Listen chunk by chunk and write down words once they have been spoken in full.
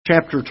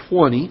Chapter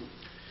 20,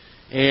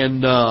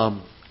 and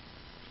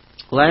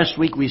last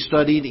week we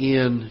studied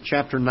in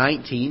chapter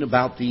 19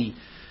 about the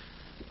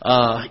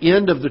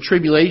end of the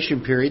tribulation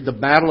period, the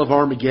battle of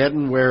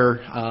Armageddon, where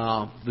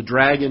the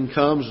dragon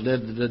comes,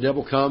 the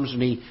devil comes,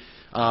 and he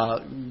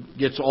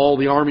gets all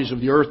the armies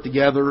of the earth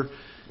together,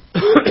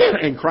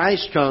 and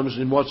Christ comes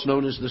in what's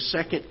known as the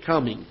second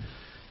coming.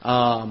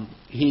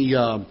 He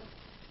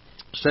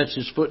sets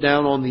his foot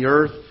down on the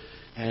earth,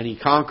 and he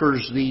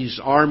conquers these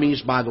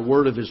armies by the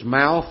word of his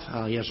mouth.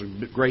 He has a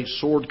great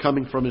sword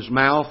coming from his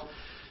mouth,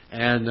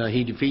 and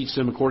he defeats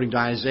them, according to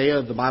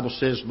Isaiah, the Bible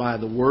says, by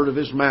the word of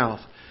his mouth.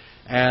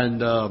 And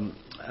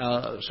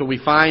so we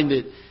find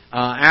that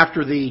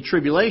after the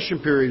tribulation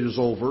period is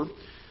over,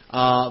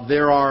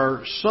 there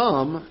are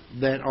some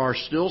that are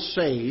still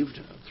saved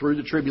through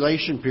the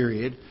tribulation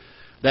period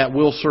that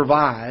will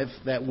survive,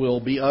 that will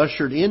be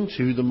ushered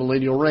into the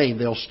millennial reign.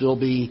 They'll still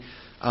be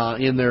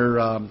in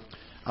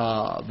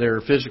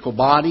their physical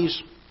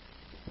bodies,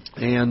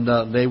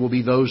 and they will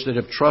be those that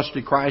have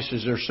trusted Christ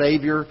as their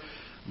Savior,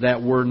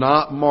 that were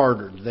not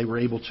martyred. They were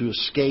able to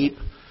escape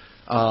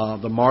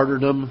the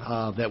martyrdom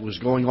that was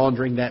going on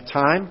during that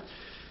time.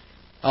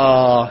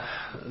 Those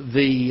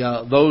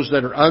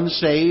that are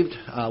unsaved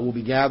will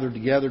be gathered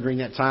together during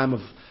that time of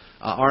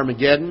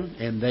Armageddon,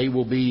 and they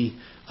will be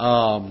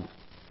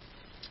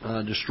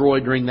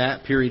destroyed during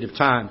that period of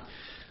time.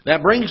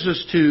 That brings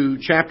us to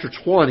chapter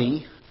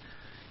 20.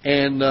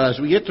 And as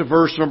we get to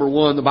verse number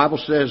 1, the Bible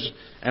says,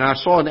 "And I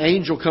saw an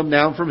angel come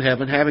down from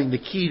heaven, having the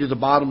key to the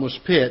bottomless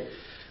pit,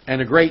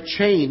 and a great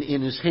chain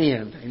in his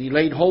hand. And he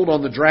laid hold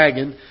on the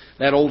dragon,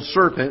 that old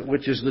serpent,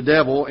 which is the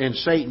devil and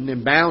Satan,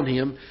 and bound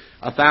him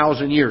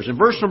 1,000 years." In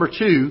verse number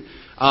 2,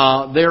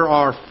 there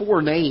are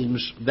 4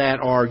 names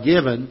that are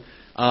given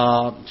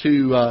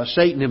to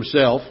Satan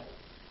himself.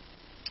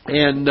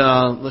 And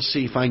let's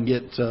see if I can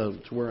get to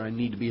where I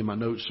need to be in my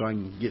notes so I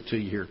can get to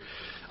you here.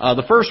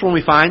 The first one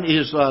we find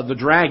is the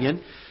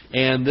dragon,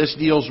 and this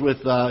deals with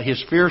his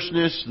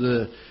fierceness,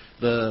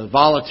 the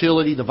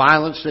volatility, the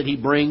violence that he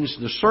brings.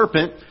 The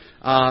serpent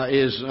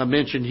is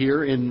mentioned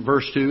here in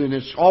verse 2, and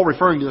it's all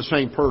referring to the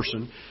same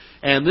person.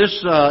 And this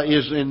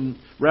is in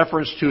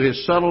reference to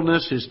his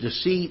subtleness, his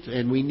deceit,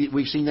 and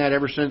we've seen that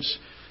ever since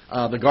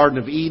the Garden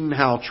of Eden,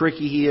 how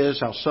tricky he is,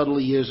 how subtle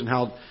he is, and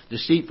how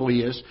deceitful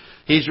he is.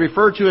 He's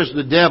referred to as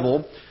the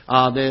devil,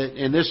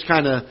 and this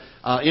kind of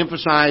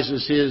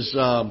emphasizes his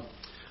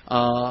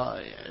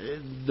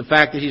the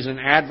fact that he's an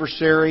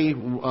adversary.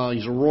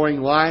 He's a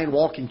roaring lion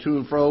walking to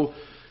and fro.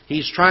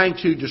 He's trying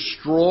to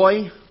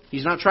destroy.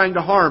 He's not trying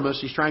to harm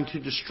us. He's trying to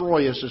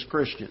destroy us as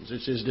Christians.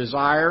 It's his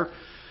desire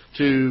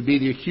to be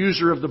the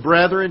accuser of the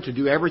brethren, to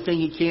do everything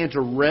he can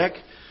to wreck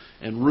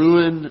and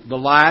ruin the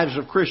lives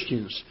of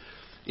Christians.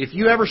 If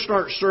you ever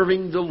start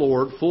serving the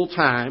Lord full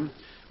time,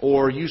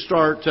 or you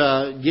start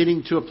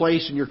getting to a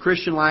place in your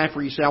Christian life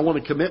where you say, "I want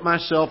to commit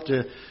myself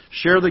to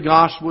share the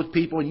gospel with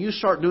people," and you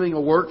start doing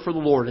a work for the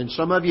Lord, and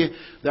some of you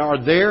that are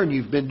there and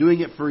you've been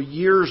doing it for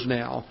years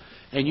now,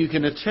 and you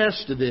can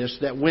attest to this,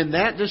 that when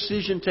that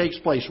decision takes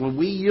place, when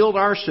we yield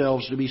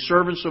ourselves to be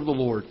servants of the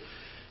Lord,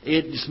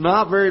 it's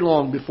not very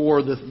long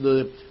before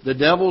the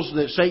devils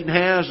that Satan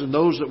has and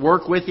those that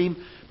work with him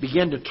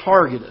begin to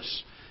target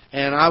us.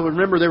 And I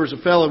remember there was a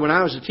fellow when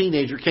I was a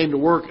teenager came to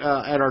work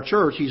at our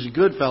church. He's a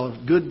good fellow,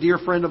 good dear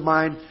friend of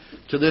mine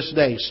to this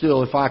day.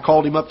 Still, if I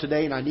called him up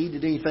today and I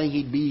needed anything,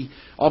 he'd be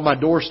on my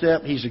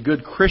doorstep. He's a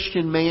good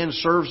Christian man,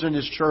 serves in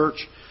his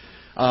church,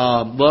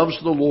 loves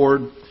the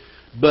Lord.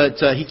 But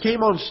he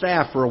came on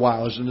staff for a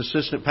while as an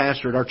assistant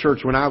pastor at our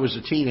church when I was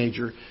a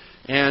teenager.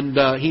 And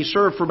he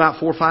served for about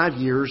 4 or 5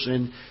 years.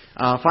 And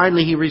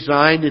finally he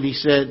resigned, and he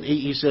said,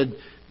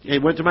 he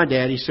went to my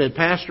dad. He said,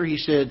 "Pastor," he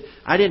said,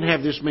 "I didn't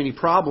have this many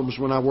problems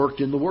when I worked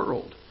in the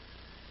world."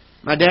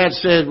 My dad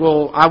said,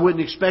 "Well, I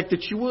wouldn't expect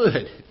that you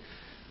would.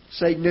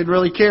 Satan didn't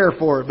really care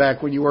for it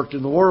back when you worked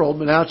in the world,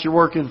 but now that you're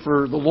working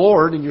for the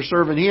Lord and you're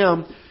serving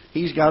Him,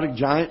 He's got a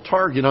giant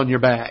target on your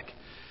back."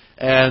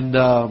 And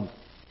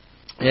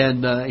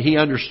he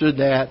understood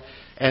that.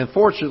 And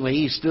fortunately,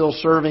 he's still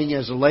serving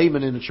as a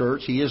layman in the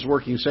church. He is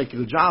working a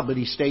secular job, but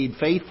he stayed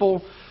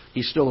faithful.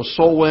 He's still a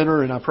soul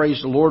winner, and I praise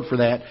the Lord for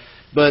that.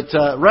 But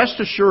rest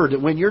assured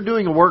that when you're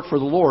doing a work for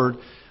the Lord,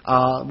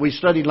 we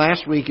studied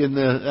last week in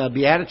the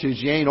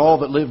Beatitudes, "Yea, and all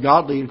that live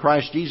godly in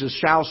Christ Jesus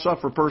shall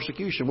suffer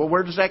persecution." Well,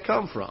 where does that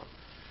come from?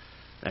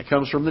 That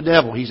comes from the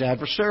devil. He's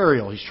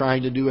adversarial. He's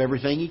trying to do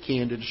everything he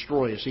can to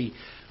destroy us. He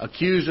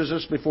accuses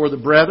us before the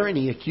brethren.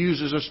 He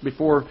accuses us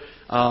before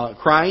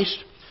Christ.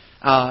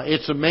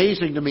 It's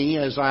amazing to me,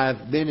 as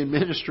I've been in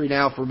ministry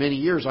now for many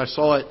years. I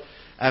saw it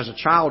as a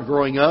child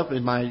growing up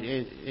in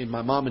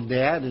my mom and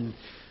dad, and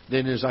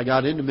then as I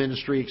got into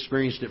ministry,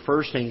 experienced it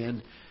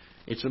firsthand.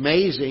 It's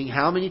amazing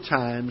how many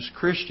times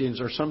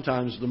Christians are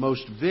sometimes the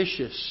most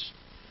vicious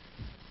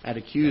at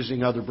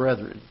accusing other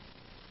brethren.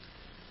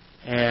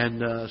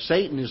 And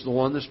Satan is the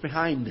one that's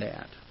behind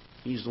that.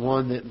 He's the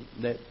one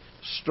that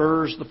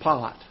stirs the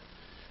pot.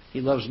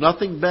 He loves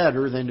nothing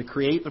better than to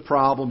create the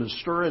problem and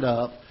stir it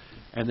up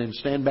and then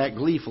stand back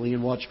gleefully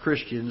and watch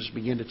Christians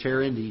begin to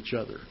tear into each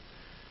other.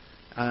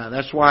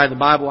 That's why the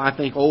Bible, I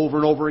think, over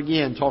and over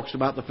again talks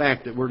about the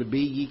fact that we're to be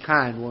ye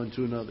kind one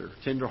to another,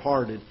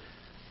 tender-hearted,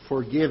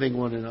 forgiving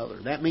one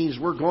another. That means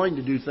we're going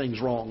to do things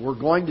wrong. We're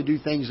going to do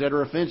things that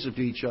are offensive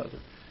to each other.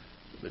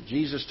 But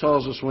Jesus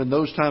tells us when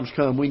those times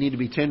come, we need to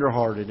be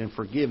tender-hearted and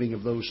forgiving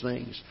of those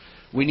things.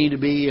 We need to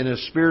be in a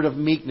spirit of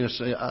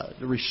meekness,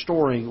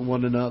 restoring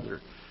one another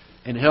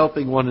and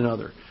helping one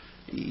another.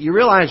 You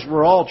realize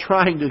we're all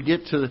trying to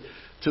get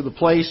to the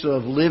place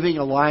of living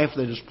a life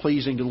that is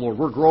pleasing to the Lord.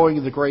 We're growing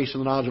in the grace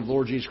and the knowledge of the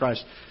Lord Jesus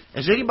Christ.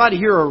 Has anybody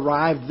here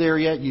arrived there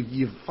yet?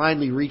 You've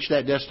finally reached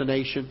that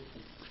destination?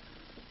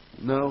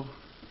 No?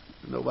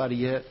 Nobody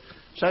yet?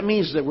 So that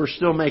means that we're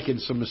still making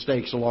some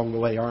mistakes along the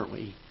way, aren't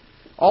we?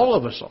 All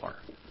of us are.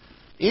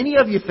 Any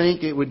of you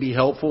think it would be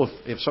helpful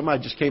if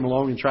somebody just came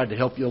along and tried to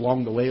help you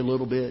along the way a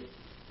little bit?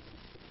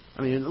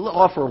 I mean,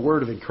 offer a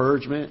word of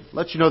encouragement,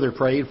 let you know they're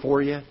praying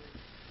for you.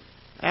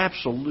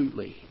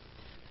 Absolutely.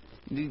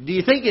 Do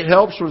you think it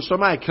helps when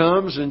somebody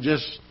comes and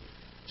just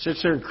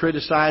sits there and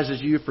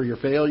criticizes you for your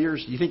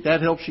failures? Do you think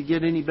that helps you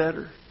get any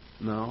better?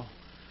 No.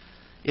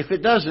 If it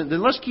doesn't,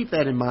 then let's keep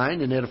that in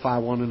mind and edify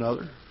one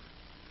another.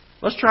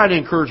 Let's try to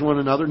encourage one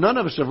another. None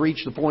of us have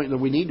reached the point that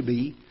we need to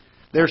be.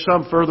 There's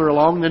some further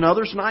along than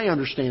others, and I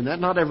understand that.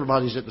 Not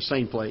everybody's at the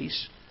same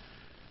place.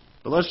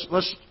 But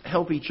let's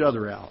help each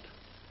other out.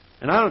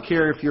 And I don't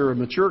care if you're a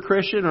mature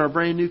Christian or a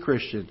brand new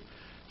Christian.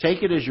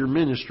 Take it as your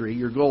ministry,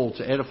 your goal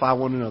to edify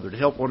one another, to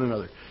help one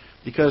another.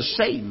 Because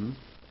Satan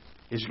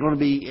is going to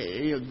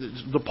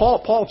be...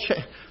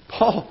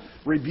 Paul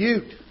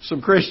rebuked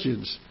some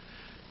Christians.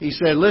 He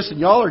said, listen,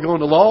 y'all are going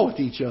to law with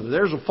each other.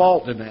 There's a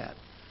fault in that.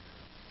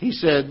 He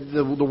said,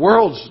 the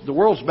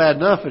world's bad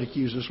enough at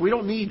accusing us. We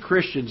don't need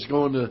Christians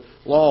going to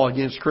law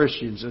against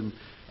Christians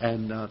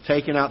and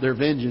taking out their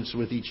vengeance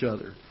with each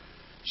other.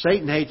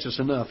 Satan hates us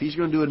enough. He's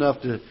going to do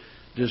enough to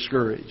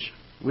discourage.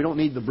 We don't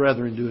need the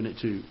brethren doing it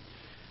too.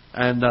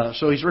 And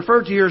so he's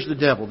referred to here as the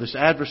devil, this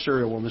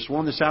adversarial one, this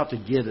one that's out to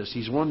get us.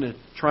 He's one that's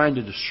trying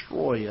to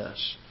destroy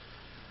us.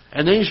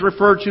 And then he's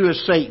referred to as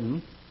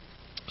Satan.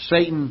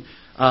 Satan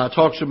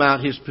talks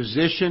about his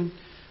position,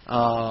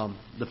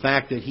 the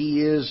fact that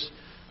he is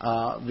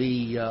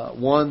the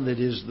one that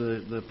is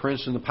the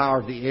prince and the power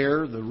of the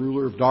air, the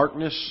ruler of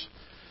darkness.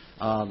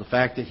 The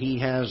fact that he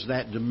has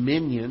that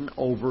dominion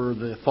over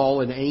the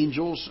fallen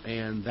angels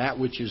and that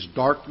which is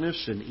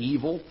darkness and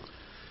evil.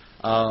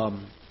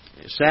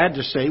 Sad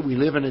to say, we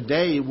live in a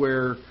day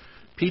where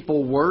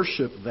people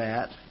worship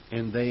that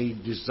and they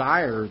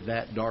desire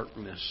that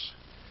darkness.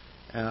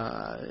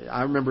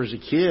 I remember as a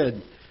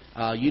kid,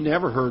 you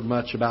never heard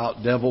much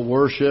about devil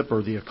worship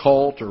or the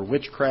occult or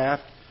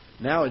witchcraft.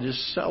 Now it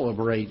is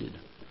celebrated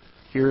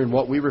here in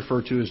what we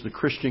refer to as the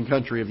Christian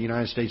country of the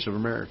United States of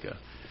America.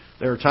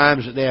 There are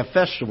times that they have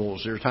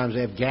festivals. There are times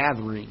they have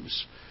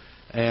gatherings.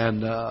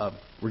 And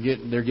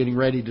they're getting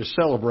ready to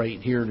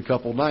celebrate here in a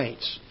couple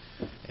nights.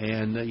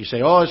 And you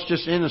say, oh, it's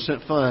just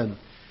innocent fun.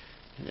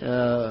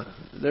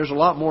 There's a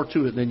lot more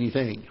to it than you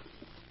think.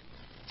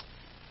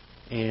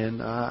 And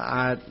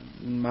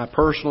my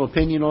personal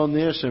opinion on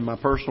this and my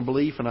personal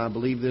belief, and I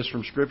believe this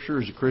from Scripture,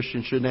 is a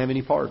Christian shouldn't have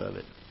any part of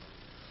it.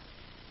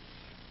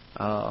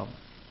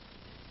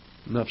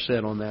 Enough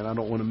said on that. I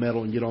don't want to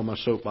meddle and get on my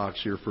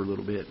soapbox here for a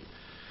little bit.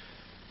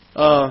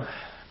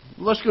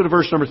 Let's go to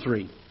verse number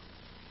 3.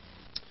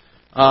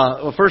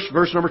 First,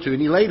 verse number 2.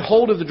 And he laid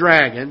hold of the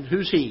dragon.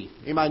 Who's he?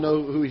 Anybody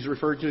know who he's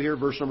referred to here?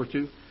 Verse number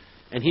 2.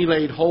 And he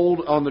laid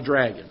hold on the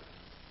dragon.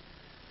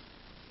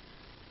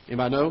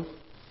 Anybody know?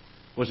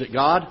 Was it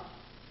God?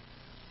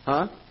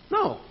 Huh?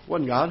 No, it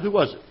wasn't God. Who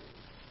was it?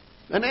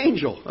 An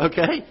angel.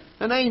 Okay?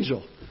 An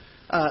angel.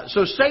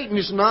 So Satan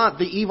is not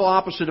the evil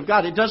opposite of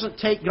God. It doesn't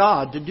take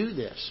God to do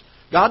this.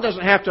 God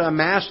doesn't have to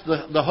amass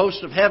the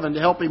host of heaven to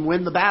help him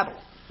win the battle.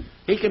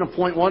 He can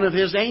appoint one of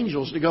his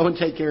angels to go and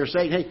take care of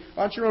Satan. Hey,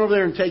 why don't you run over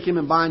there and take him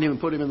and bind him and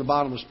put him in the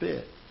bottomless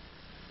pit?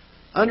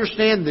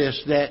 Understand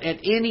this, that at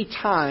any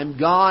time,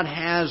 God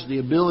has the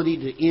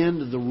ability to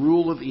end the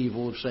rule of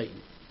evil of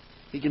Satan.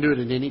 He can do it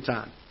at any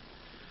time.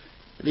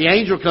 The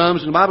angel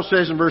comes, and the Bible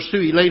says in verse 2,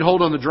 he laid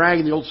hold on the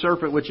dragon, the old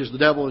serpent, which is the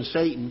devil and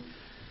Satan,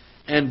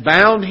 and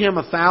bound him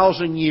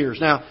 1,000 years.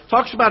 Now, it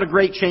talks about a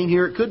great chain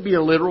here. It could be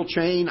a literal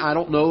chain. I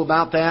don't know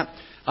about that,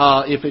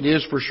 if it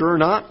is for sure or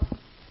not.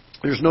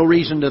 There's no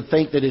reason to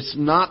think that it's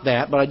not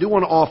that, but I do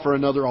want to offer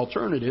another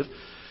alternative.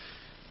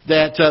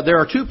 That there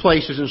are two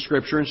places in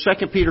Scripture, in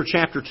 2 Peter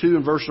chapter 2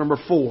 and verse number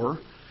 4,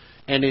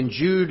 and in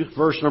Jude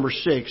verse number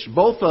 6.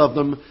 Both of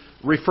them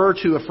refer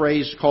to a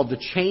phrase called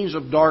the chains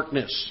of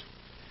darkness.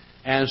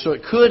 And so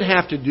it could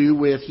have to do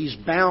with he's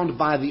bound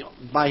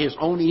by his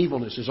own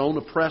evilness, his own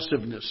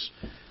oppressiveness.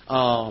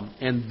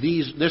 And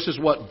this is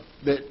what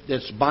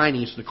that's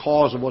binding. It's the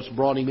cause of what's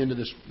brought him into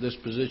this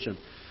position.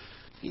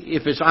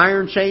 If it's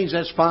iron chains,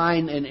 that's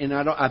fine. And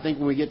I think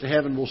when we get to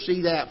heaven, we'll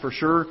see that for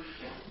sure.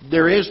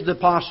 There is the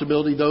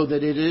possibility, though,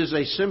 that it is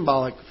a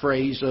symbolic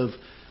phrase of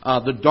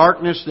the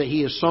darkness that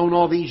he has sown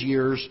all these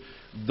years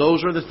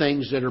Those are the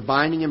things that are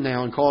binding him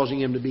now and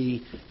causing him to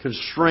be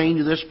constrained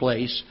to this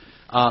place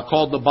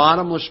called the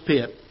bottomless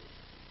pit.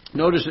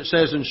 Notice it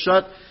says, and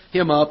shut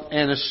him up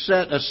and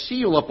set a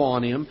seal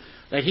upon him,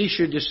 that he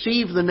should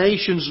deceive the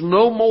nations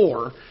no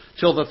more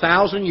till the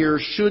 1,000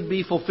 years should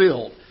be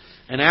fulfilled.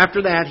 And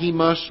after that he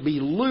must be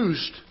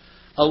loosed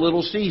a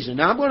little season.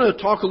 Now I'm going to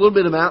talk a little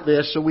bit about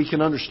this so we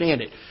can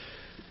understand it.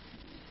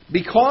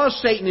 Because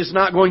Satan is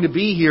not going to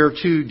be here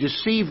to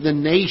deceive the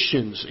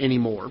nations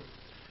anymore,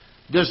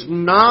 does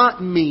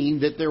not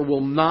mean that there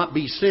will not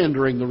be sin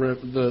during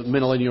the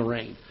millennial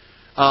reign.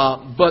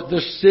 But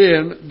the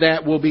sin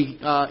that will be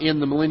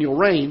in the millennial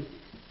reign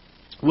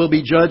will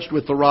be judged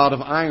with the rod of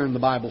iron, the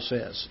Bible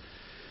says.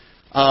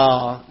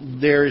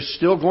 There is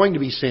still going to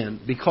be sin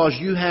because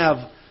you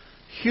have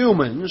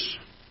humans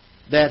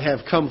that have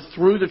come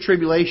through the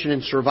tribulation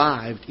and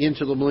survived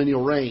into the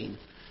millennial reign.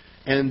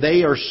 And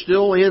they are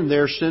still in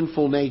their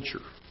sinful nature.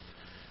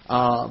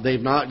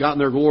 They've not gotten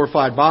their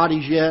glorified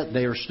bodies yet.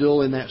 They are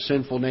still in that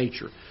sinful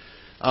nature.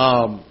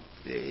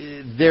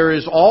 There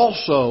is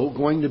also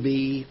going to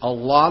be a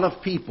lot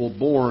of people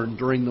born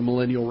during the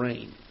millennial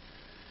reign.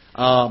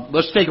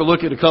 Let's take a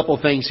look at a couple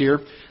of things here.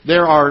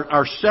 There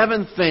are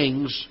 7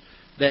 things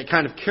that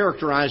kind of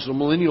characterize the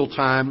millennial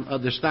time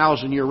of this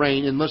 1,000-year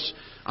reign. And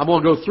I'm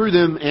going to go through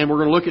them, and we're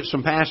going to look at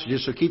some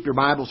passages. So keep your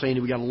Bible handy.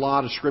 We've got a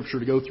lot of Scripture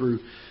to go through.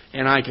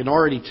 And I can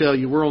already tell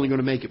you we're only going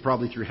to make it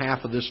probably through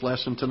half of this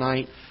lesson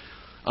tonight.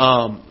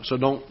 So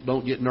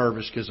don't get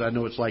nervous because I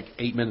know it's like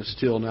 8 minutes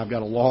till, and I've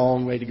got a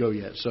long way to go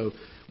yet. So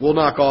we'll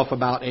knock off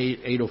about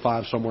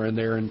 8:05 somewhere in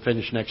there and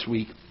finish next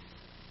week.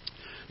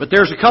 But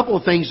there's a couple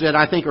of things that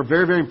I think are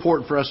very, very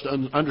important for us to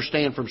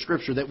understand from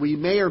Scripture that we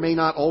may or may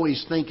not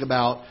always think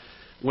about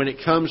when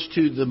it comes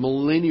to the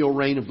millennial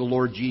reign of the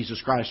Lord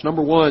Jesus Christ.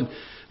 Number one,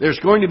 there's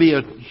going to be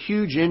a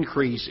huge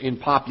increase in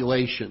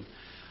population.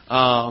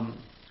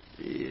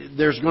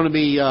 There's going to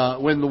be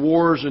when the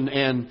wars and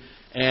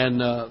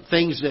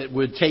things that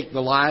would take the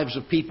lives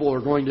of people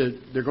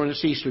they're going to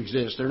cease to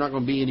exist. There are not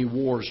going to be any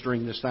wars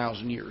during this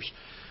 1,000 years.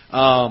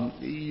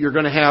 You're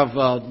going to have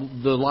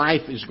the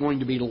life is going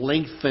to be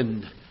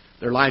lengthened.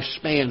 Their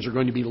lifespans are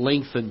going to be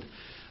lengthened,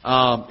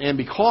 and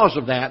because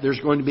of that, there's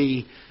going to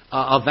be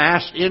a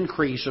vast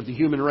increase of the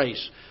human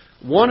race.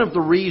 One of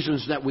the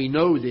reasons that we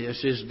know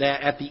this is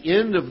that at the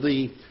end of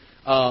the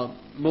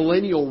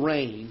millennial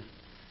reign,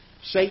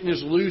 Satan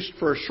is loosed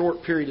for a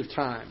short period of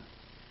time.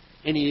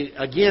 And he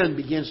again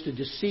begins to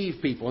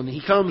deceive people. And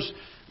he comes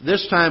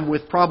this time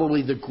with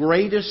probably the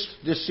greatest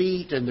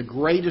deceit and the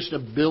greatest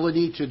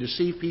ability to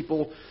deceive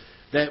people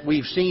that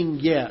we've seen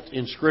yet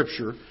in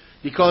Scripture.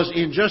 Because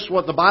in just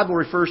what the Bible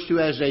refers to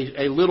as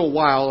a little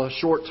while, a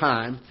short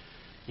time,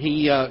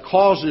 he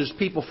causes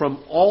people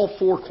from all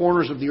 4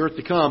 corners of the earth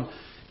to come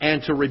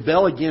and to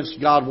rebel against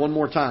God one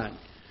more time.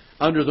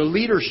 Under the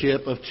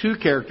leadership of 2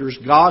 characters,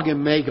 Gog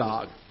and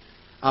Magog.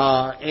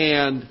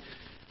 And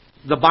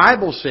the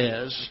Bible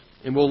says,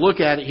 and we'll look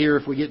at it here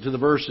if we get to the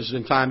verses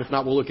in time. If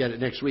not, we'll look at it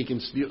next week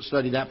and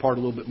study that part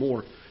a little bit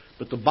more.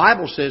 But the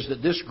Bible says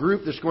that this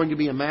group that's going to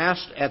be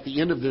amassed at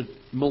the end of the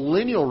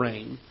millennial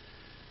reign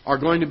are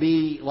going to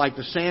be like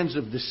the sands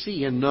of the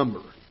sea in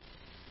number.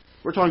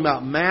 We're talking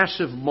about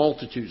massive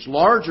multitudes.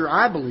 Larger,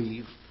 I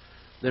believe,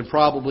 than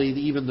probably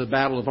even the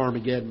Battle of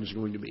Armageddon is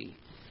going to be.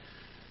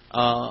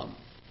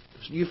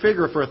 You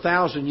figure for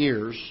 1,000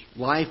 years,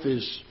 life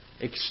is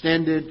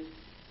extended.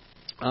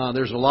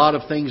 There's a lot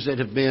of things that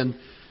have been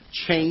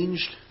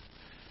changed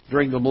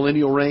during the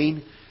millennial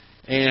reign,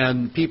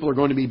 and people are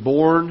going to be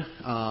born,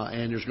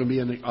 and there's going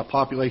to be a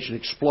population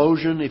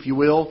explosion, if you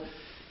will.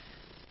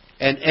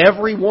 And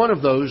every one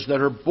of those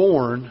that are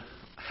born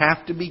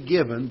have to be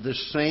given the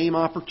same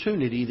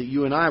opportunity that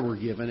you and I were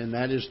given, and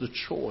that is the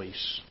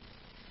choice.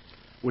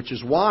 Which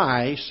is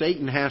why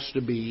Satan has to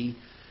be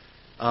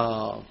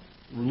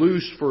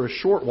loosed for a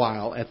short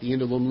while at the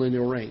end of the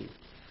millennial reign,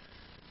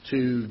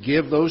 to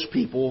give those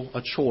people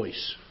a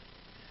choice.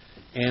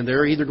 And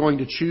they're either going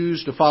to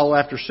choose to follow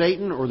after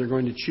Satan or they're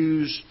going to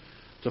choose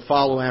to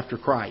follow after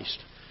Christ.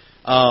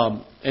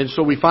 And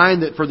so we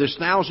find that for this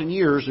 1,000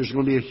 years, there's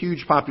going to be a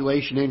huge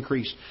population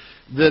increase.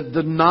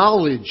 The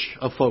knowledge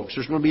of folks,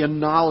 there's going to be a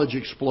knowledge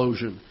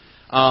explosion.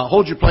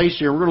 Hold your place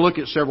here. We're going to look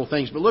at several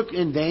things. But look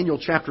in Daniel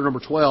chapter number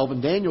 12,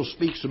 and Daniel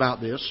speaks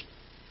about this.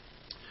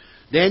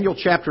 Daniel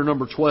chapter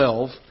number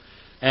 12,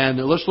 and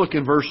let's look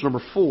in verse number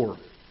 4.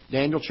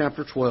 Daniel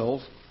chapter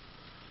 12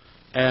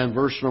 and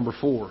verse number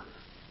 4.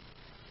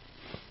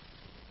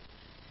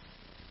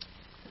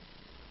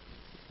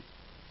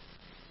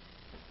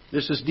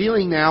 This is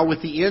dealing now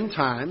with the end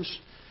times,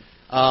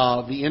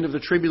 the end of the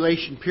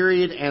tribulation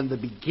period and the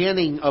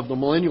beginning of the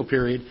millennial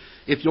period.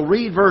 If you'll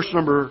read verse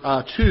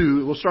number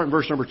 2, we'll start in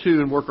verse number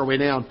 2 and work our way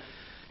down.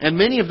 And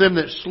many of them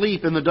that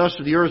sleep in the dust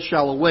of the earth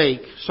shall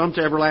awake, some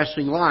to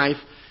everlasting life,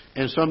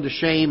 and some to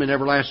shame and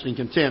everlasting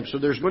contempt. So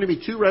there's going to be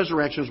 2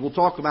 resurrections. We'll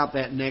talk about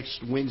that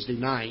next Wednesday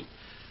night.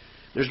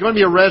 There's going to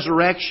be a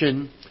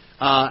resurrection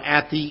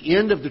at the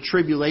end of the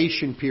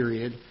tribulation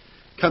period,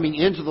 coming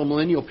into the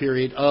millennial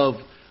period, of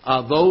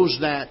those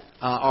that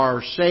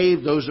are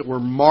saved, those that were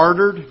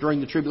martyred during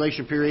the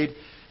tribulation period,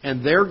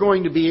 and they're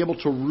going to be able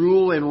to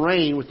rule and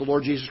reign with the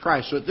Lord Jesus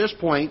Christ. So at this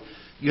point,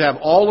 you have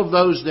all of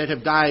those that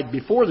have died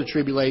before the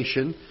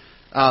tribulation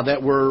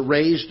that were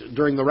raised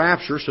during the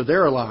rapture, so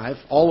they're alive.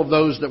 All of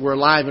those that were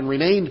alive and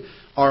remained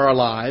are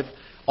alive.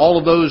 All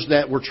of those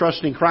that were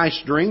trusting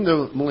Christ during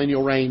the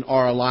millennial reign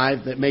are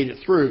alive that made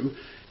it through.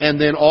 And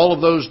then all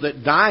of those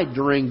that died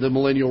during the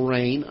millennial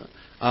reign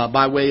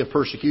by way of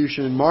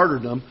persecution and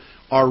martyrdom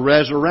are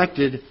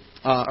resurrected,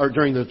 or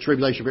during the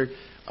tribulation period,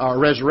 are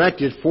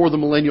resurrected for the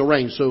millennial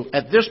reign. So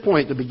at this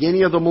point, the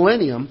beginning of the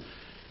millennium,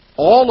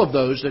 all of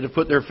those that have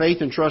put their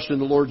faith and trust in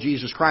the Lord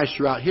Jesus Christ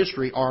throughout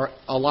history are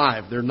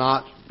alive. They're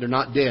not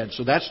dead.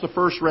 So that's the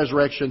first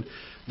resurrection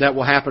that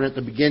will happen at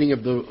the beginning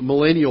of the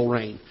millennial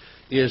reign,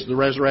 is the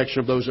resurrection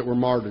of those that were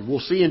martyred. We'll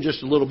see in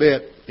just a little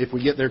bit, if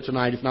we get there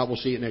tonight. If not, we'll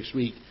see it next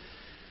week,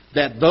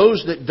 that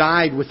those that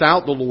died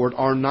without the Lord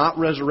are not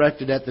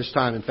resurrected at this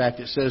time. In fact,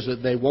 it says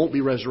that they won't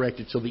be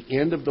resurrected till the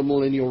end of the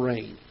millennial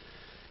reign.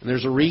 And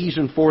there's a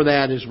reason for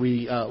that as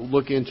we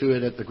look into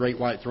it at the Great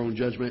White Throne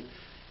Judgment.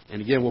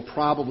 And again, we'll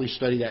probably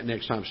study that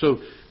next time. So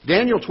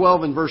Daniel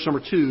 12 and verse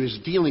number 2 is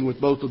dealing with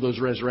both of those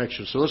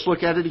resurrections. So let's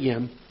look at it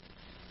again.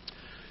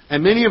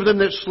 And many of them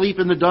that sleep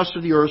in the dust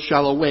of the earth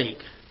shall awake,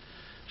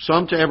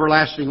 some to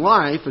everlasting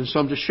life, and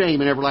some to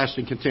shame and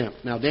everlasting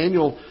contempt. Now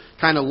Daniel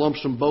kind of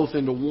lumps them both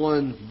into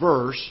one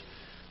verse,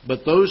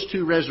 but those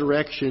two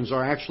resurrections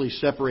are actually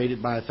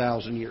separated by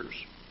 1,000 years.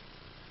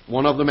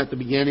 One of them at the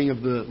beginning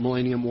of the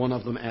millennium, one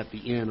of them at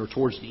the end, or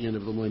towards the end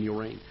of the millennial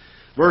reign.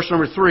 Verse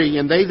number 3,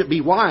 and they that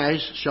be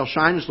wise shall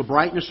shine as the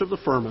brightness of the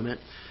firmament,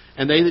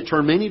 and they that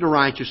turn many to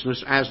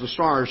righteousness as the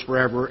stars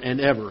forever and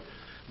ever.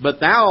 But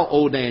thou,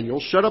 O Daniel,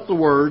 shut up the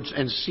words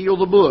and seal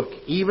the book,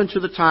 even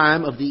to the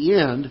time of the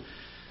end.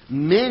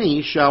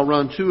 Many shall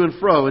run to and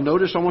fro. And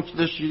notice, I want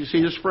you to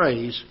see this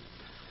phrase,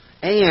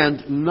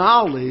 and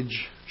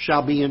knowledge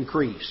shall be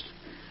increased.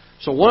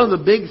 So one of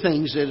the big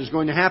things that is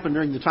going to happen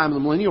during the time of the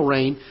millennial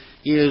reign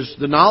is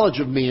the knowledge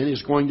of men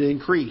is going to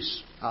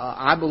increase.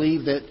 I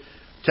believe that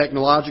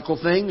technological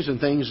things and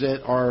things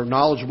that are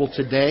knowledgeable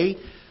today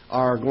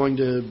are going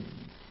to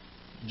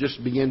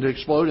just begin to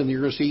explode, and you're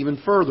going to see even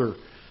further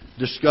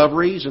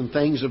discoveries and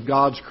things of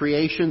God's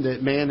creation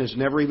that man has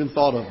never even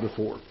thought of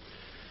before.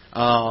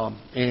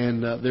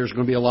 And there's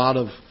going to be a lot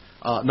of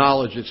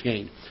knowledge that's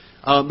gained.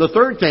 The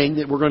third thing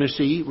that we're going to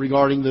see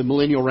regarding the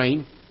millennial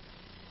reign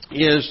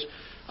is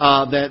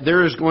that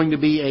there is going to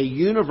be a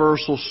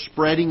universal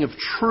spreading of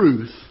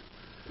truth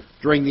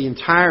during the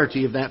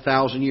entirety of that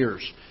 1,000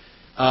 years.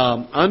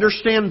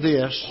 Understand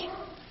this,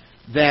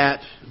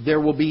 that there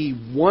will be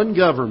one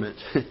government,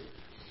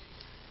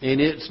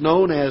 and it's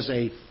known as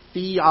a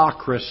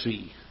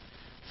theocracy.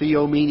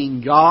 Theo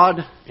meaning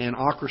God, and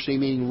ocracy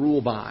meaning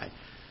rule by.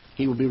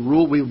 We will be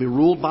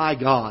ruled by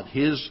God.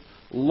 His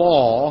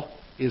law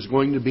is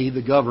going to be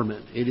the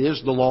government. It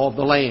is the law of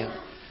the land.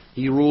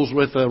 He rules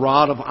with a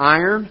rod of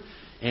iron,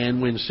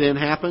 and when sin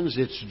happens,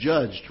 it's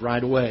judged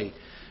right away.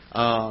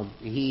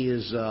 He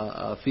is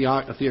a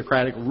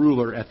theocratic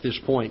ruler at this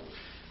point.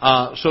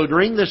 So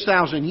during this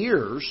 1,000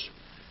 years,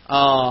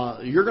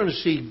 you're going to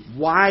see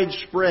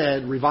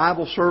widespread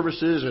revival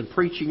services and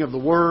preaching of the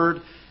Word,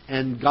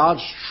 and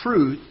God's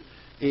truth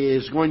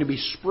is going to be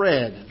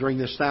spread during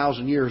this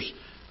 1,000 years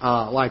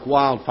like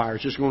wildfire.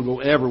 It's just going to go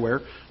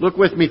everywhere. Look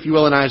with me, if you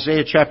will, in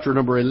Isaiah chapter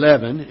number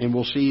 11, and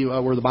we'll see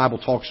where the Bible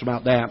talks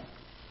about that.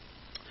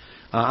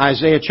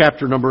 Isaiah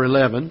chapter number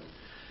 11,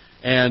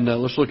 and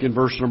let's look in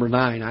verse number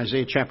 9.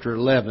 Isaiah chapter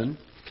 11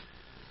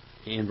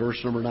 and verse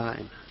number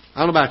 9.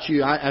 I don't know about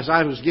you. As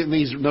I was getting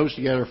these notes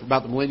together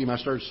about the millennium, I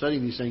started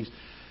studying these things.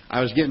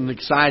 I was getting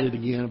excited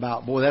again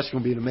about, boy, that's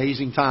going to be an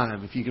amazing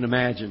time, if you can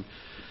imagine.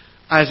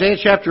 Isaiah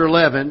chapter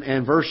 11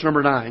 and verse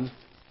number 9.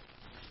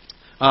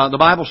 The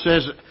Bible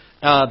says,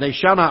 they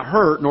shall not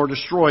hurt nor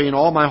destroy in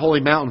all my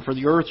holy mountain, for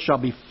the earth shall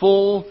be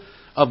full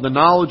of the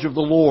knowledge of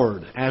the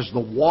Lord, as the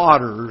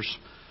waters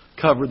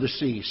cover the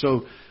sea.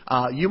 So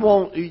you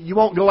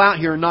won't go out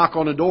here and knock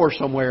on a door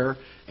somewhere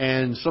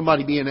and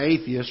somebody be an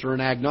atheist or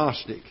an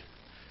agnostic.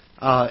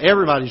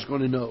 Everybody's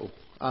going to know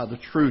the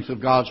truth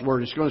of God's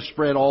Word. It's going to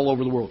spread all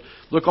over the world.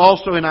 Look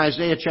also in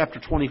Isaiah chapter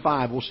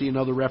 25. We'll see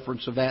another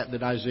reference of that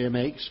Isaiah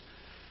makes.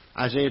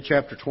 Isaiah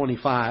chapter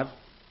 25.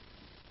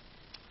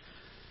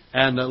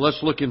 And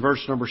let's look in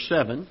verse number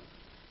 7.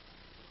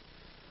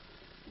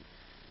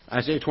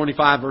 Isaiah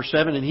 25, verse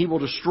 7. And he will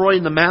destroy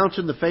in the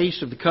mountain the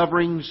face of the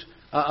coverings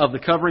of the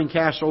covering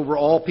cast over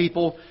all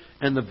people,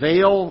 and the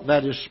veil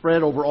that is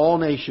spread over all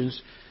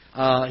nations.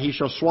 He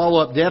shall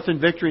swallow up death and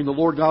victory, and the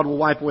Lord God will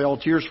wipe away all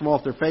tears from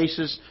off their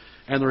faces,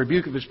 and the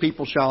rebuke of His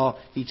people shall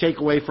He take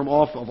away from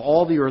off of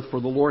all the earth, for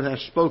the Lord hath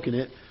spoken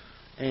it.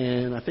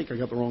 And I think I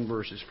got the wrong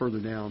verse. It's further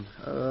down.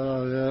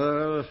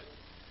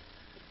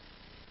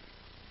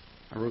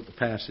 I wrote the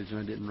passage and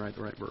I didn't write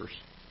the right verse.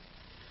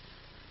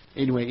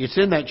 Anyway, it's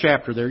in that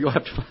chapter there. You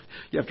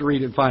have to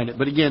read it and find it.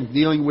 But again,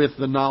 dealing with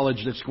the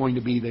knowledge that's going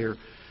to be there,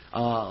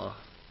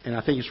 and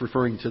I think it's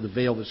referring to the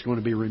veil that's going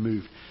to be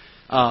removed.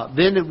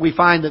 Then we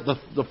find that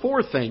the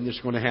fourth thing that's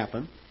going to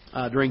happen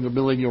during the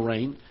millennial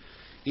reign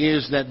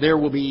is that there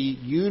will be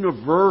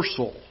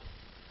universal,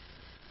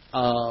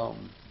 I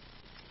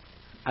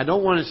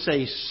don't want to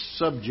say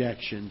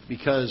subjection,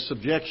 because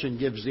subjection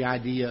gives the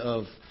idea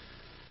of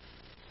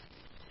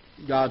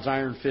God's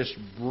iron fist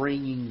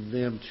bringing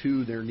them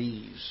to their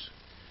knees.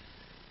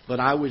 But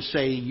I would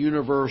say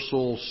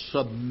universal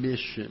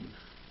submission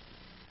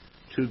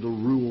to the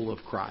rule of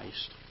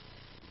Christ.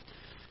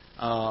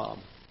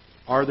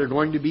 Are there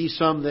going to be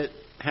some that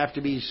have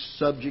to be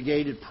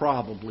subjugated?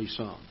 Probably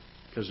some,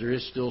 because there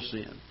is still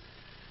sin.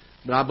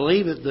 But I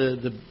believe that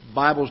the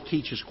Bible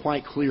teaches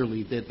quite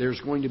clearly that there's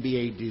going to be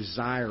a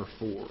desire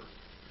for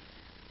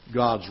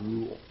God's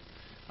rule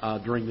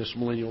during this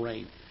millennial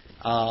reign.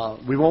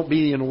 We won't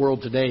be in a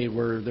world today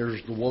where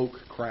there's the woke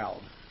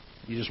crowd.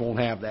 You just won't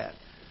have that.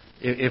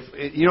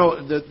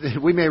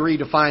 We may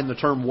redefine the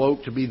term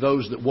woke to be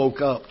those that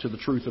woke up to the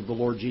truth of the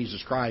Lord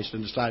Jesus Christ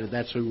and decided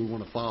that's who we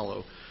want to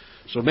follow.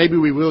 So maybe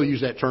we will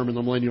use that term in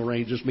the millennial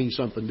reign. It just means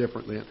something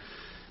different then.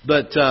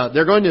 But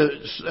they're going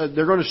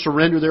to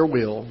surrender their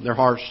will, their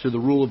hearts, to the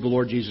rule of the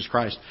Lord Jesus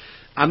Christ.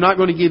 I'm not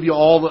going to give you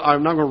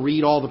I'm not going to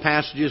read all the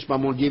passages, but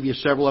I'm going to give you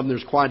several of them.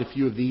 There's quite a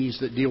few of these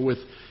that deal with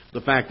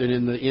the fact that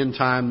in the end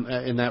time,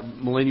 in that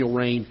millennial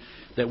reign,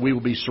 that we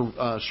will be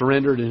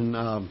surrendered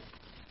and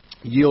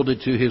yielded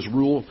to His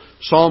rule.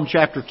 Psalm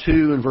chapter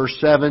 2 and verse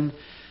 7,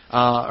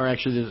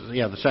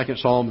 the second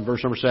Psalm in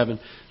verse number 7.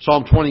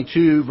 Psalm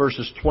 22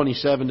 verses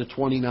 27 to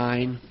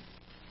 29.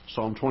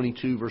 Psalm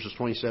 22 verses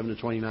 27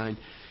 to 29.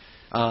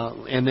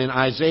 And then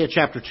Isaiah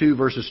chapter 2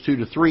 verses 2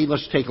 to 3.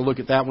 Let's take a look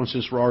at that one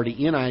since we're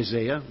already in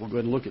Isaiah. We'll go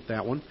ahead and look at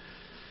that one.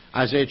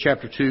 Isaiah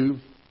chapter 2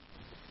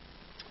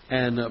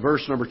 and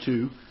verse number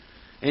 2.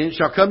 And it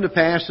shall come to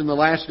pass in the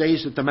last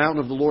days that the mountain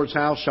of the Lord's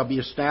house shall be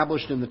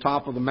established in the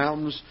top of the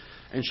mountains,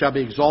 and shall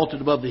be exalted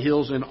above the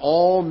hills, and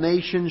all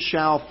nations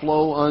shall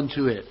flow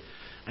unto it.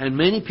 And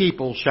many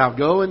people shall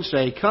go and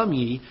say, Come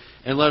ye,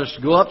 and let us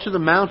go up to the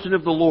mountain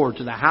of the Lord,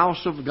 to the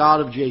house of the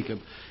God of Jacob.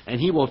 And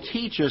He will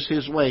teach us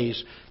His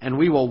ways, and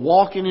we will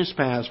walk in His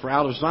paths. For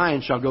out of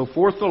Zion shall go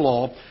forth the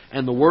law,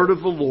 and the word of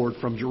the Lord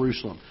from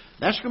Jerusalem.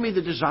 That's going to be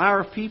the desire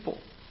of people.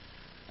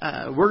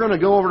 We're going to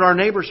go over to our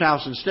neighbor's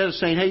house. Instead of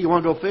saying, hey, you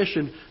want to go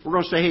fishing? We're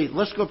going to say, hey,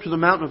 let's go up to the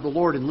mountain of the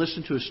Lord and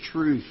listen to His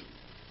truth.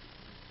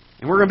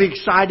 And we're going to be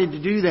excited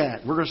to do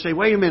that. We're going to say,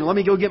 wait a minute, let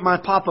me go get my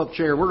pop-up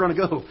chair. We're going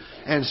to go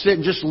and sit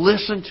and just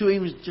listen to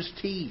Him, just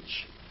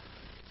teach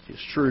His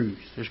truth.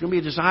 There's going to be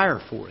a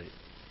desire for it.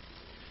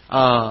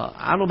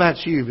 I don't know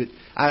about you, but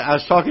I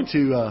was talking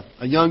to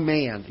a young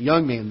man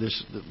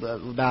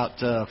about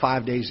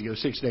 6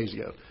 days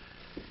ago.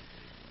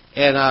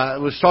 And I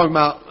was talking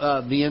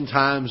about the end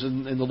times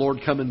and the Lord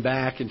coming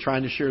back and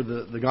trying to share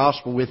the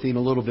gospel with him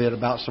a little bit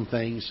about some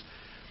things.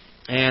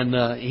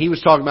 And he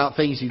was talking about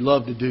things he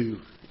loved to do.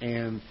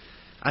 And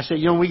I said,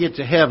 when we get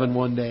to heaven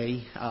one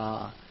day,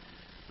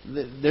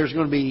 there's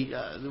going to be,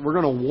 we're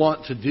going to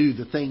want to do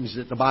the things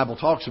that the Bible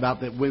talks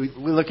about. That we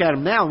look at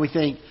them now and we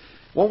think,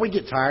 won't we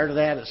get tired of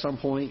that at some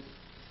point?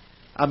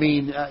 I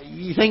mean,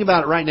 you think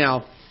about it right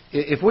now.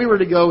 If we were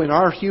to go in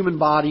our human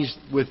bodies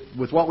with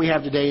what we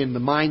have today and the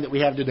mind that we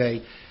have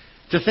today,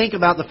 to think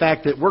about the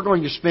fact that we're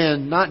going to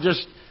spend not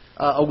just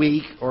a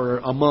week or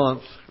a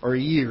month or a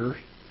year,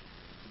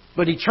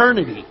 but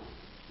eternity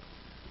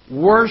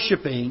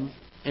worshiping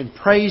and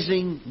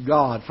praising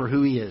God for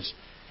who He is,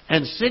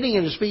 and sitting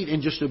at His feet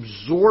and just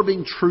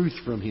absorbing truth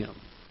from Him.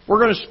 We're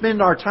going to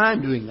spend our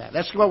time doing that.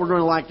 That's what we're going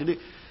to like to do.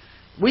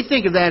 We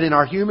think of that in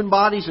our human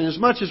bodies, and as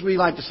much as we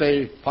like to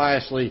say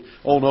piously,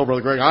 oh no,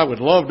 Brother Greg, I would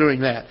love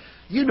doing that.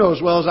 You know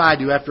as well as I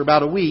do, after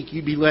about a week,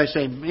 you'd be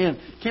saying, man,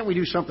 can't we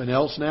do something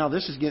else now?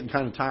 This is getting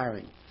kind of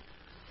tiring.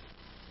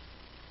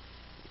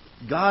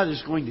 God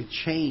is going to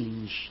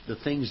change the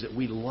things that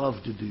we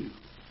love to do.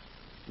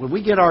 When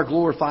we get our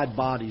glorified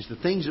bodies, the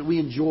things that we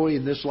enjoy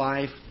in this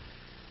life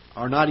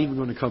are not even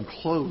going to come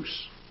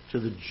close to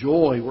the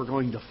joy we're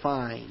going to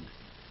find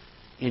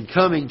in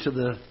coming to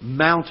the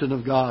mountain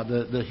of God,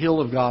 the hill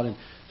of God, and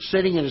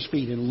sitting at His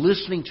feet and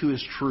listening to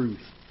His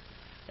truth.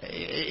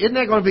 Isn't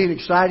that going to be an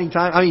exciting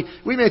time? I mean,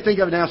 we may think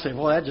of it now and say,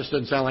 well, that just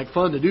doesn't sound like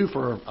fun to do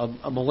for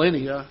a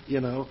millennia,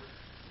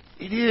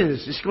 It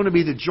is. It's going to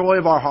be the joy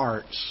of our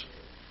hearts.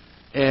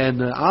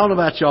 And I don't know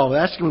about y'all, but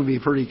that's going to be a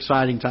pretty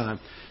exciting time.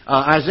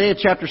 Isaiah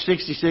chapter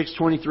 66,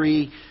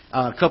 23,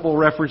 a couple of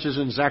references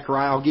in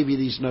Zechariah. I'll give you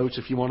these notes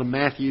if you want them.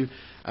 Matthew,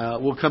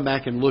 we'll come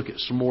back and look at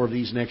some more of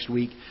these next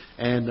week.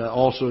 And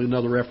also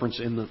another reference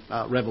in the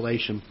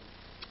Revelation,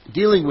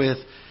 dealing with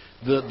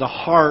the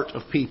heart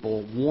of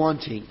people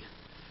wanting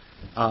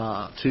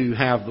to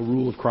have the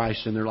rule of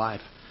Christ in their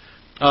life.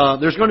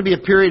 There's going to be a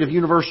period of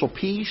universal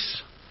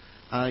peace.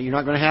 You're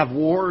not going to have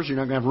wars. You're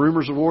not going to have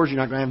rumors of wars. You're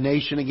not going to have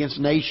nation against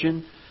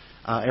nation.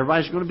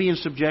 Everybody's going to be in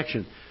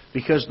subjection.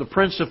 Because the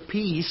Prince of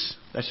Peace,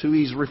 that's who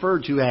He's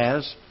referred to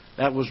as,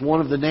 that was one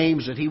of the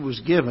names that He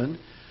was given,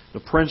 the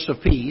Prince of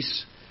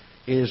Peace,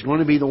 is going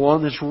to be the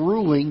one that's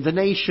ruling the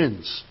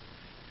nations.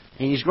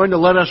 And He's going to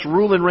let us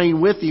rule and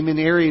reign with Him in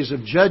the areas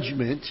of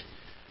judgment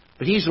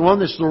But He's the one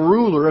that's the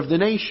ruler of the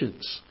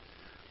nations.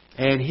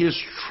 And His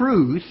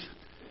truth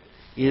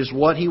is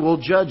what He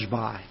will judge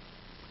by.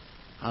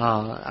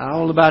 I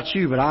don't know about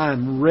you, but I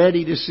am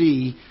ready to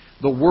see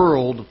the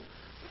world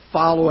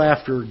follow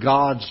after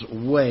God's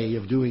way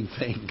of doing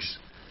things.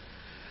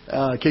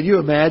 Can you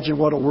imagine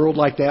what a world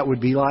like that would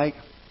be like?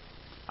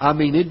 I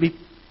mean, it'd be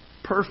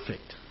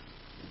perfect.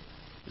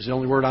 It's the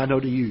only word I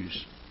know to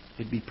use.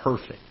 It'd be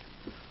perfect.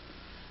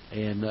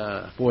 And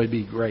boy, it'd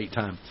be a great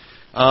time.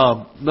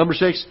 Number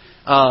 6,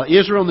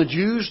 Israel and the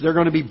Jews, they're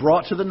going to be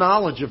brought to the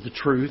knowledge of the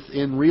truth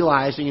in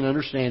realizing and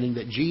understanding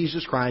that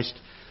Jesus Christ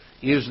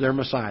is their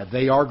Messiah.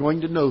 They are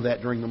going to know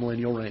that during the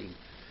millennial reign.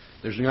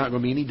 There's not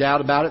going to be any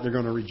doubt about it. They're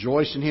going to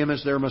rejoice in Him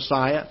as their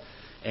Messiah,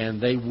 and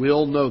they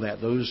will know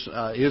that. Those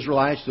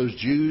Israelites, those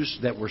Jews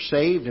that were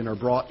saved and are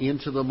brought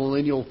into the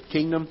millennial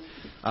kingdom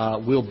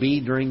will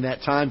be during that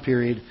time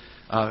period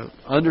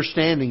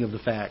understanding of the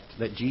fact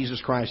that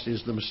Jesus Christ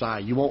is the Messiah.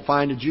 You won't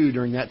find a Jew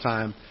during that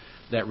time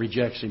that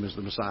rejects Him as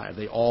the Messiah.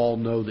 They all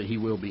know that He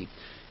will be.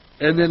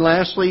 And then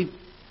lastly,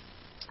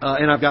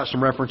 and I've got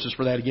some references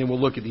for that again. We'll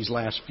look at these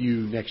last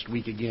few next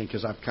week again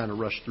because I've kind of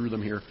rushed through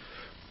them here.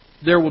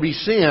 There will be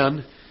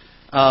sin,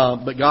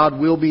 but God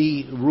will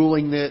be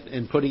ruling it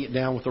and putting it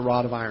down with a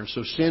rod of iron.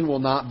 So sin will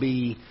not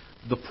be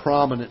the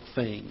prominent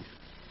thing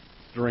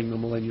during the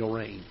millennial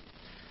reign.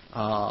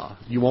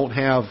 You won't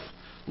have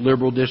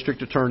liberal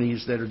district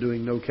attorneys that are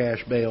doing no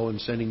cash bail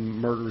and sending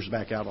murderers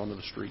back out onto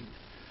the street.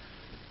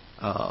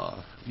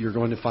 You're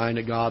going to find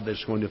a God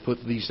that's going to put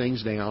these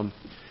things down.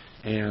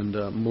 And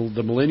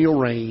the millennial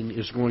reign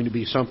is going to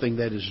be something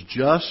that is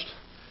just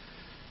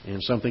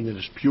and something that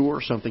is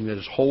pure, something that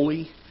is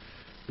holy,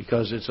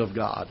 because it's of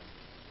God.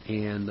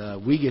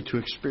 And we get to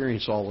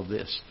experience all of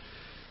this.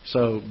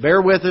 So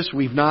bear with us.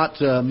 We've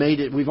not made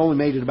it. We've only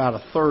made it about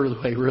a third of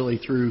the way really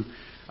through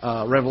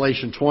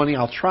Revelation 20.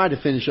 I'll try to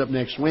finish up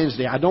next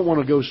Wednesday. I don't want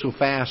to go so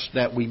fast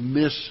that we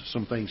miss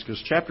some things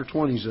because chapter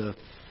 20's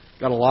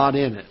got a lot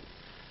in it.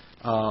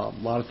 A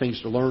lot of things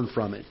to learn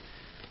from it.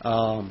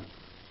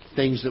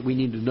 Things that we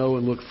need to know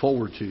and look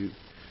forward to.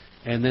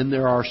 And then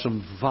there are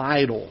some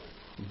vital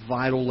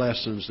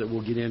lessons that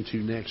we'll get into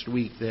next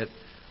week that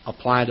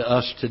apply to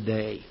us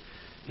today.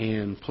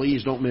 And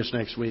please don't miss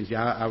next Wednesday.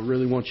 I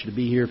really want you to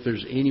be here if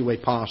there's any way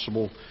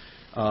possible.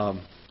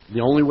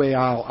 The only way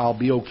I'll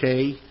be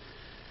okay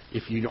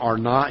if you are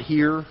not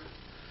here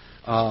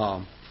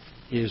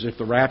is if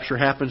the rapture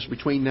happens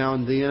between now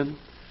and then.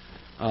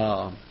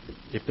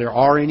 If there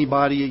are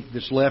anybody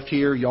that's left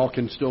here, y'all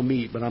can still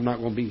meet, but I'm not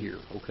going to be here,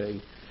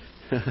 okay?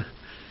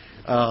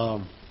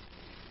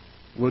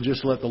 We'll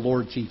just let the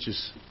Lord teach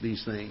us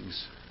these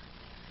things.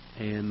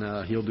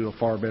 And He'll do a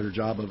far better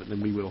job of it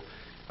than we will.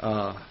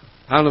 I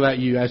don't know about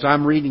you. As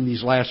I'm reading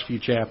these last few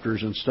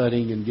chapters and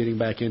studying and getting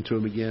back into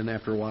them again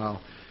after a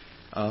while,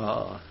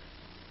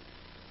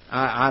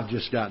 I've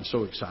just gotten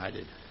so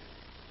excited.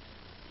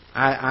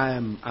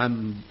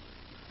 I'm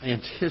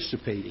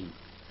anticipating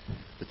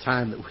the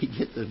time that we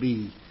get to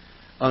be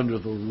under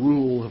the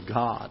rule of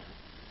God.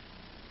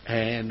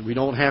 And we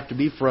don't have to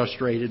be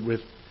frustrated with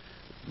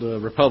the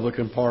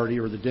Republican Party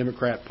or the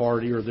Democrat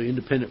Party or the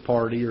Independent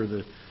Party or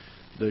the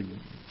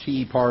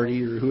Tea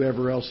Party or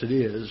whoever else it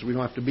is. We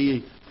don't have to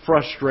be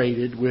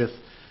frustrated with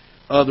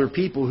other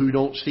people who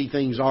don't see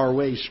things our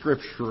way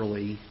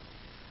scripturally.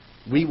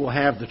 We will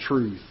have the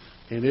truth,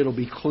 and it'll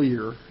be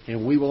clear,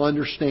 and we will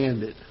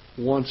understand it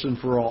once and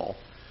for all.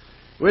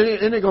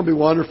 Isn't it going to be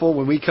wonderful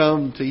when we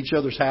come to each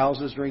other's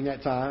houses during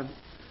that time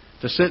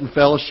to sit in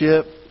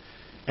fellowship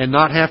and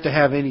not have to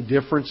have any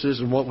differences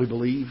in what we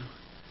believe?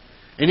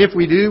 And if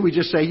we do, we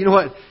just say, you know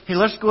what? Hey,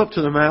 let's go up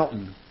to the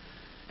mountain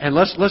and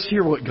let's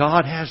hear what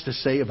God has to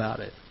say about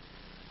it.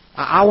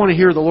 I want to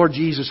hear the Lord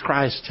Jesus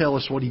Christ tell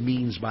us what He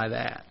means by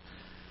that.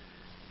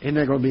 Isn't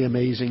that going to be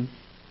amazing?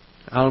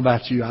 I don't know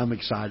about you. I'm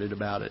excited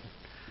about it.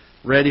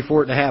 Ready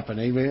for it to happen.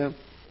 Amen?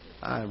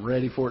 I'm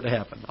ready for it to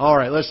happen. All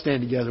right, let's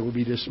stand together. We'll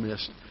be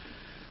dismissed.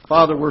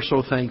 Father, we're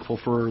so thankful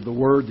for the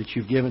Word that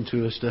You've given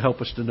to us to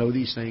help us to know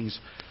these things.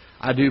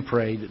 I do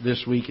pray that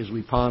this week as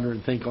we ponder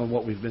and think on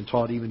what we've been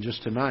taught even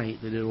just tonight,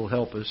 that it will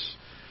help us,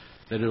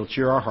 that it will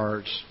cheer our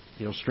hearts,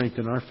 it'll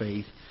strengthen our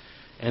faith.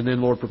 And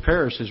then, Lord,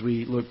 prepare us as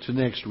we look to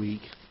next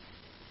week.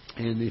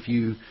 And if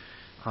You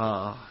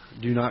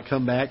do not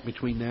come back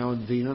between now and then,